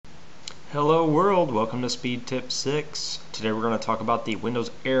Hello world, welcome to Speed Tip 6. Today we're going to talk about the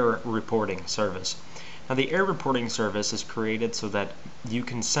Windows Error Reporting Service. Now the Error Reporting Service is created so that you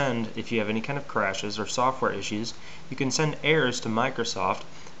can send, if you have any kind of crashes or software issues, you can send errors to Microsoft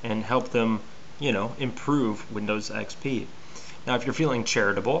and help them, improve Windows XP. Now if you're feeling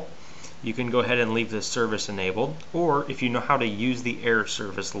charitable, you can go ahead and leave this service enabled, or if you know how to use the error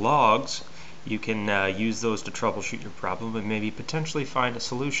service logs, you can use those to troubleshoot your problem and maybe potentially find a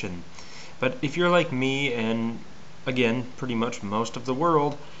solution. But if you're like me and, again, pretty much most of the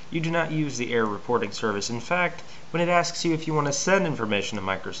world, you do not use the error reporting service. In fact, when it asks you if you want to send information to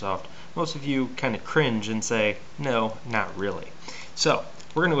Microsoft, most of you kind of cringe and say, no, not really. So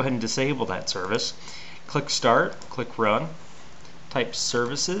we're going to go ahead and disable that service. Click Start, click Run, type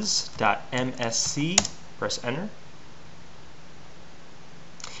services.msc, press Enter.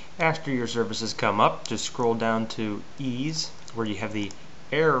 After your services come up, just scroll down to Ease, where you have the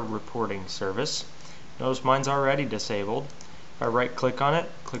Error Reporting Service. Notice mine's already disabled. If I right click on it,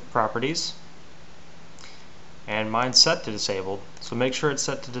 click Properties, and mine's set to disabled. So make sure it's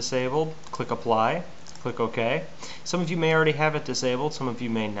set to disabled, click Apply, click OK. Some of you may already have it disabled, some of you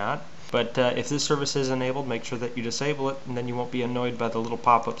may not. But if this service is enabled, make sure that you disable it, and then you won't be annoyed by the little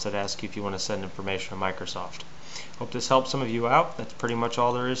pop-ups that ask you if you want to send information to Microsoft. Hope this helps some of you out. That's pretty much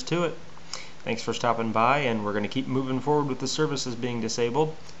all there is to it. Thanks for stopping by, and we're going to keep moving forward with the services being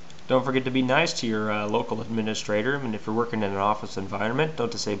disabled. Don't forget to be nice to your local administrator, and if you're working in an office environment,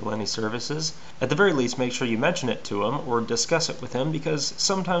 don't disable any services. At the very least, make sure you mention it to them or discuss it with them, because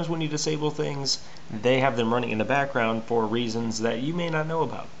sometimes when you disable things, they have them running in the background for reasons that you may not know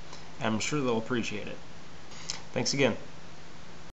about. I'm sure they'll appreciate it. Thanks again.